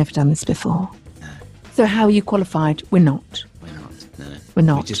 We've never done this before. No. So how are you qualified? We're not. No. We're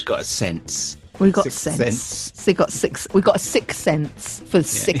not. We just got a sense. We've got sense. So we've got a sixth sense for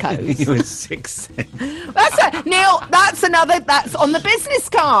sickos. With 6 cents. That's on the business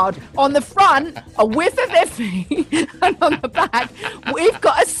card. On the front, a whiff of iffy, and on the back, we've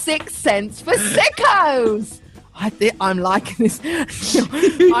got a 6 cents for sickos. I'm liking this.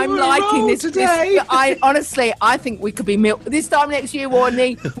 I'm liking this today. I think we could be this time next year,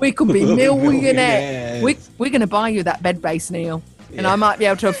 Warney. We could be millionaires. We're going to buy you that bed base, Neil, and I might be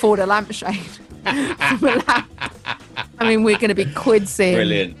able to afford a lampshade. I mean, we're going to be quids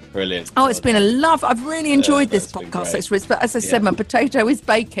in. Brilliant. Oh, it's been a love. I've really enjoyed this podcast, Rich. But as I said, my potato is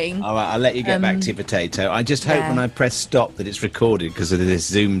baking. All right, I'll let you get back to your potato. I just hope when I press stop that it's recorded because of this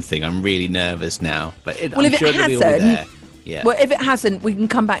Zoom thing. I'm really nervous now. But if it hasn't, well, if it hasn't, we can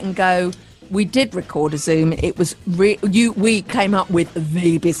come back and go. We did record a Zoom. It was we came up with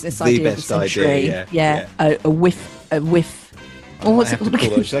the business idea. The best idea. Yeah. A whiff. Or what's it called?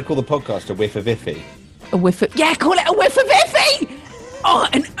 Should I call the podcast a whiff of iffy? A whiff of... Yeah, call it a whiff of iffy! Oh,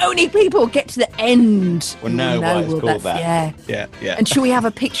 and only people get to the end. Well, know why it's called that. Yeah. Yeah. And should we have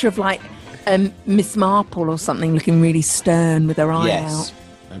a picture of, like, Miss Marple or something looking really stern with her eye out?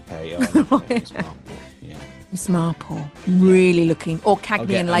 Okay, Miss Marple. Yeah. Miss Marple. Really looking... Or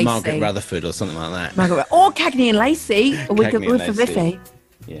Cagney and Lacey. Margaret Rutherford or something like that. Or Cagney and Lacey. Or we could whiff of iffy.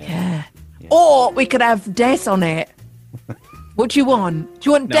 Yeah. Or we could have Des on it. What do you want? Do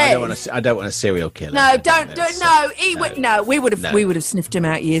you want Des? I don't want a serial killer. No, no. We would have sniffed him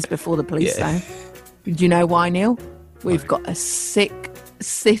out years before the police. Though. Do you know why, Neil? We've got a sixth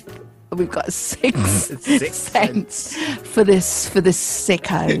sense for this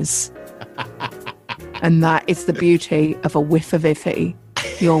sickos, and that is the beauty of a whiff of iffy.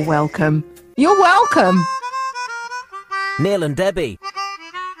 You're welcome. You're welcome. Neil and Debbie.